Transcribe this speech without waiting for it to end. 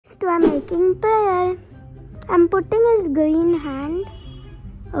Next, I'm making prayer. I'm putting his green hand.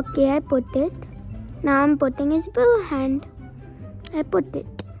 Okay, I put it. Now I'm putting his blue hand. I put it.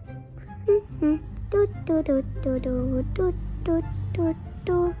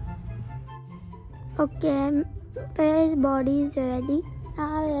 Okay, his body is ready.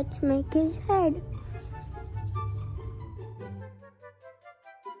 Now let's make his head.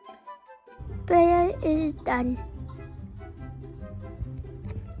 Prayer is done.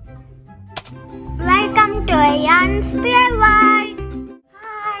 Welcome to Ayaan's Prayer World.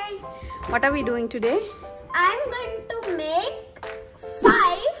 Hi. What are we doing today? I'm going to make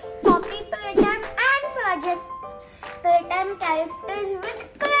 5 copy Playtime and project Playtime characters with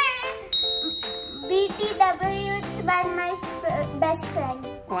clay. BTW by my best friend.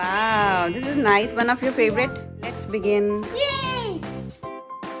 Wow, this is nice. One of your favorite. Let's begin. Yay!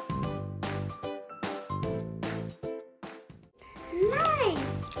 Nice.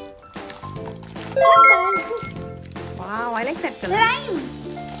 What color is this? Wow, I like that color. Lime.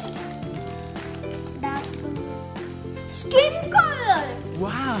 Dark skin color.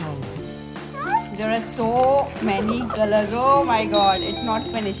 Wow. There are so many colors. Oh my god, it's not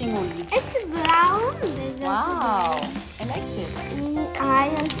finishing only. It's brown. There's also Wow, brown. I liked it. I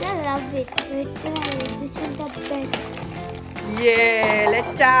also love it. This is the best. Yeah,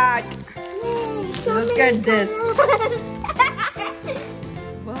 let's start. Yay, so Look many at this. colors.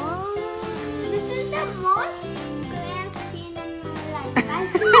 Wow. This is the most clay I've seen in my life. I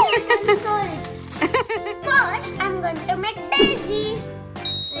feel like I'm so rich. First, I'm going to make Daisy.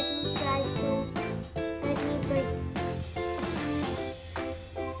 Let me break.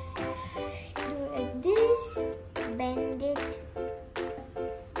 Do like this. Bend it.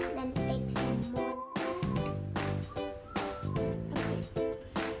 Then take some more. Okay.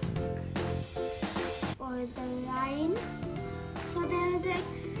 For the line. So there is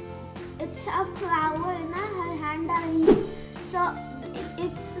it's a flower in her hand. So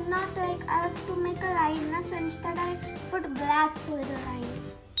it's not like I have to make a line. So instead I put black for the line.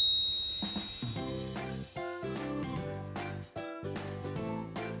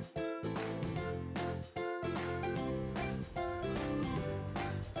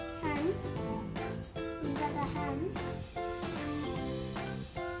 Hands. These are the hands.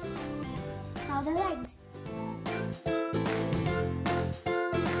 Now the legs.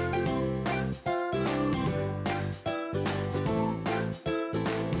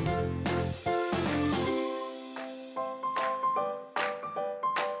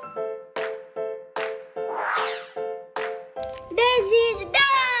 Daisy is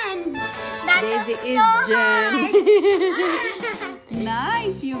done. That Daisy was is so done. hard.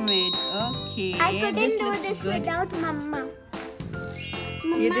 Nice you made. Okay. I couldn't do looks this good. without Mama.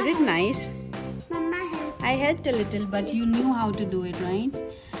 You did it nice. Mama helped. I helped a little, but you knew how to do it, right?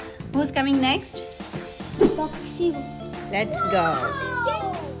 Who's coming next? Boxy. Let's go.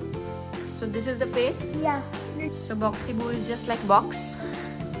 So this is the face. Yeah. So Boxy Boo is just like box.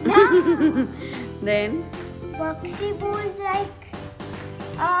 No. Then Boxy Boo is like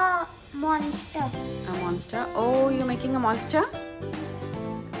a monster. a monster. Oh, you're making a monster?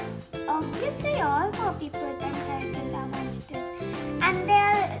 Obviously, all copy Playtime characters are monsters, and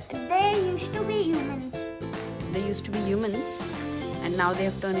they used to be humans. They used to be humans, and now they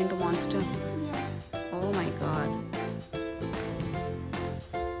have turned into monster. Yeah. Oh my god.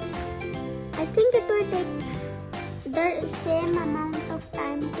 I think it will take the same amount of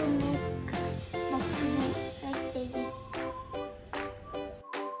time to make Boxy Boo like Daisy.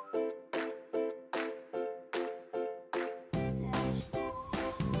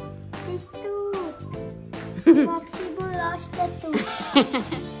 His tooth. Boxy Boo lost a tooth.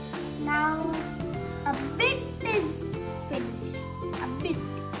 Now a bit is finished. A bit.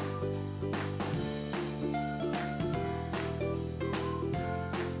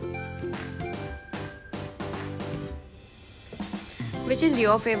 Which is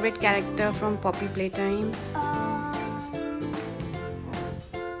your favorite character from Poppy Playtime?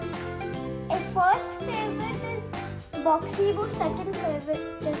 A first favorite is Boxy Boo. Second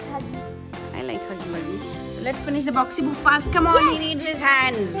favorite is Huggy. I like Huggy Wuggy. So let's finish the Boxy Boo fast. Come on, Yes. he needs his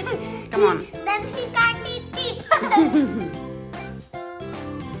hands. Come on. Then he can't eat teeth.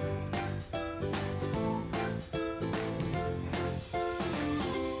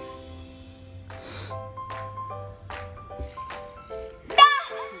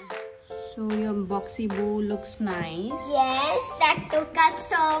 So your Boxy Boo looks nice. Yes, that took us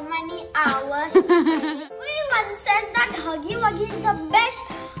so many hours. Everyone says that Huggy Wuggy is the best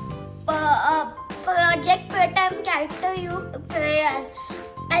project Playtime character you play as.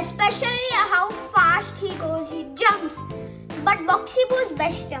 Especially how fast he goes, he jumps. but Boxy Boo is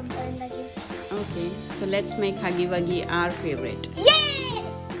best jumper in the game. Okay, so let's make Huggy Wuggy our favorite. Yay!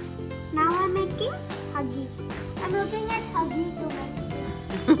 Now I'm making Huggy. I'm looking at Huggy to make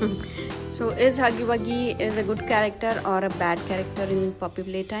this. So is Huggy Wuggy is a good character or a bad character in Poppy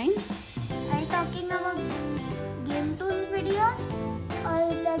Playtime? Are you talking about Game Toon videos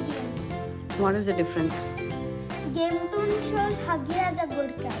or the game? What is the difference? Game Toon shows Huggy as a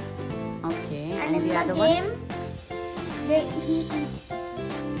good character. Okay, And in the other the one? game, he eats.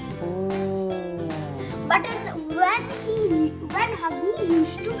 Oh. But when Huggy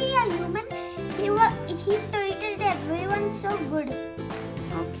used to be a human, he treated everyone so good.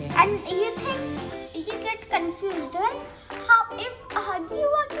 Okay. And you get confused, right? How if Huggy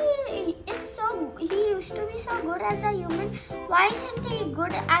Wuggy he used to be so good as a human, why isn't he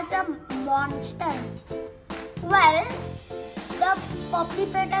good as a monster? Well, the Poppy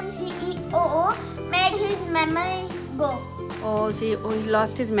Playtime CEO made his memory go. Oh, see, he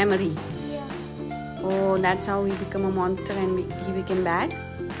lost his memory. Yeah. Oh, that's how he became a monster and he became bad?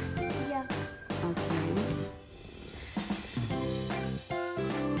 Yeah. Okay.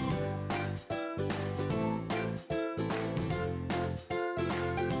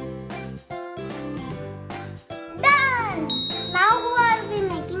 Done! Now who are we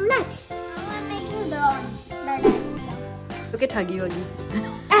making next? Now I'm making Dawn, the dinosaur. Look at Huggy Wuggy.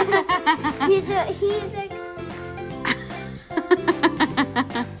 He's like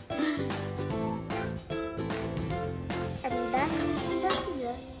and then the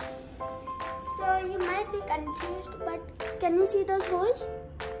scissors. So you might be confused, but can you see those holes?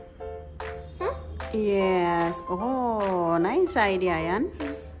 Huh? Yes. Oh, nice idea, Ayaan.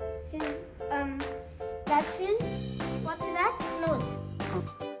 That's his, what's that? Nose.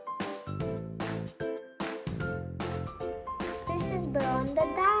 This is Brown the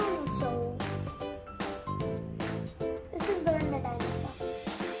dinosaur. This is Brown the dinosaur.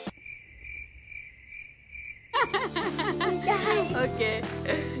 Okay.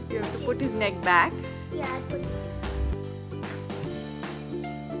 You have to put his neck back. Yeah, I put it.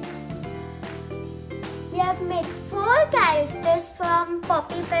 We have made 4 characters from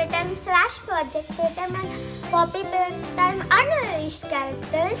Poppy Playtime / Project Playtime and Poppy Playtime unreleased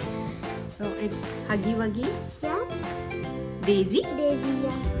characters. So it's Huggy Wuggy, Yeah, Daisy, Daisy,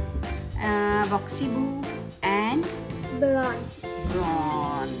 yeah. Boxy Boo, and Brown.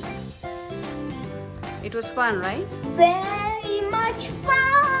 Ron. It was fun, right? Very much fun.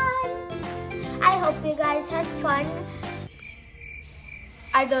 I hope you guys had fun.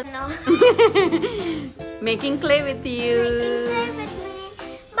 I don't know. Making clay with you. Making play with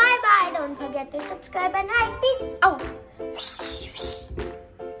me. Bye bye. Don't forget to subscribe and like. Peace out.